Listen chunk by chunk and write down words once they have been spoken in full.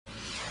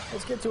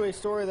Let's get to a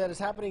story that is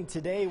happening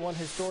today. One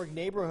historic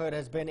neighborhood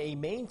has been a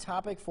main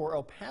topic for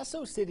El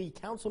Paso City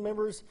Council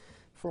members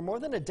for more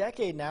than a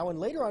decade now. And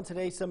later on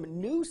today, some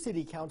new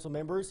City Council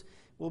members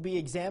will be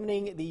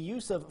examining the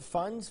use of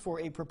funds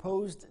for a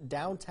proposed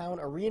downtown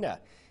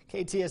arena.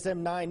 KTSM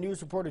 9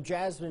 News reporter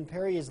Jasmine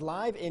Perry is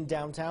live in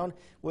downtown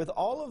with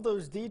all of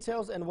those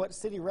details and what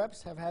city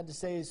reps have had to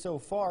say so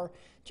far.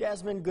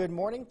 Jasmine, good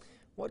morning.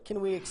 What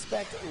can we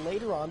expect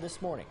later on this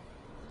morning?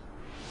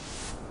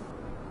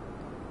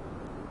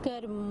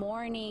 Good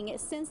morning.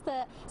 Since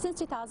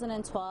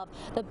 2012,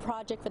 the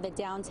project for the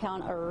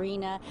downtown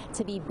arena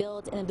to be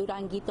built in the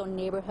Duranguito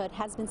neighborhood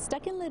has been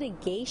stuck in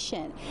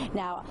litigation.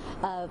 Now,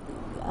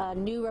 a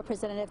new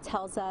representative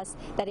tells us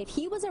that if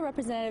he was a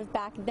representative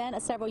back then,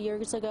 several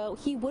years ago,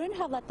 he wouldn't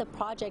have let the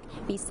project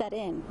be set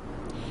in.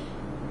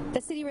 The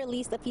city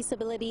released a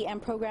feasibility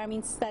and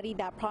programming study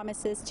that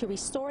promises to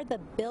restore the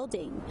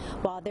building.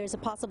 While there's a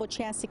possible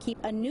chance to keep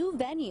a new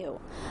venue,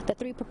 the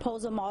three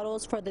proposal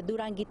models for the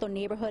Duranguito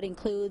neighborhood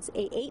includes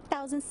a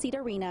 8,000-seat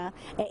arena,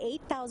 a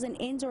 8,000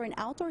 indoor and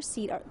outdoor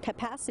seat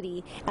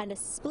capacity, and a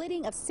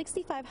splitting of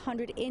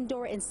 6,500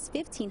 indoor and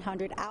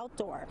 1,500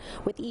 outdoor.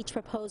 With each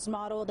proposed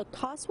model, the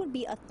cost would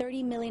be a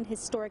 $30 million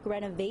historic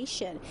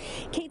renovation.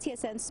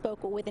 KTSM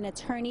spoke with an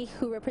attorney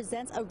who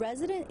represents a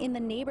resident in the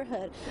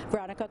neighborhood,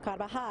 Veronica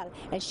Carvajal,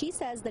 and she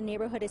says the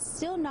neighborhood is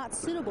still not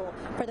suitable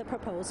for the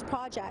proposed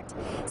project.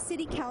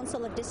 City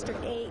Council of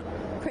District 8,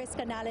 Chris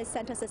Canales,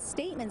 sent us a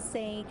statement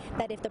saying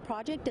that if the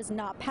project does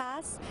not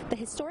pass, the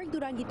historic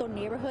Duranguito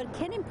neighborhood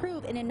can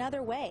improve in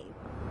another way.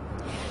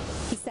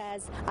 He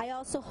says, I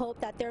also hope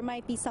that there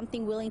might be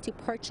something willing to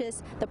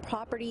purchase the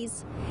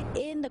properties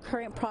in the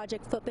current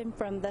project footprint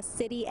from the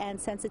city and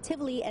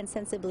sensitively and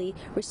sensibly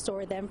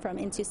restore them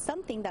into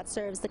something that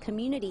serves the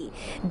community,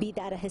 be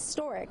that a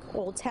historic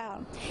old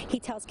town. He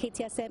tells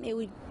KTSM it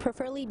would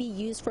preferably be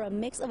used for a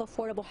mix of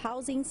affordable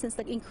housing since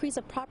the increase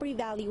of property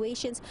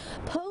valuations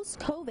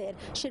post-COVID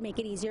should make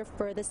it easier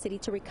for the city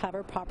to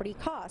recover property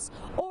costs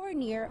or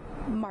near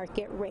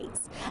market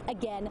rates.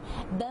 Again,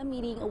 the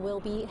meeting will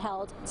be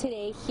held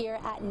today here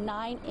at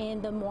 9 in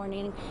the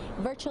morning,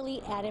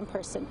 virtually and in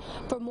person.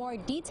 For more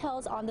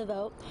details on the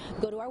vote,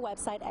 go to our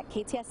website at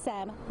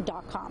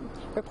ktsm.com.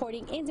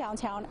 Reporting in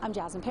downtown, I'm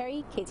Jasmine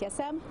Perry,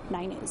 KTSM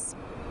 9 News.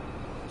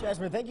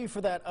 Jasmine, thank you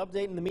for that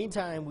update. In the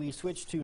meantime, we switch to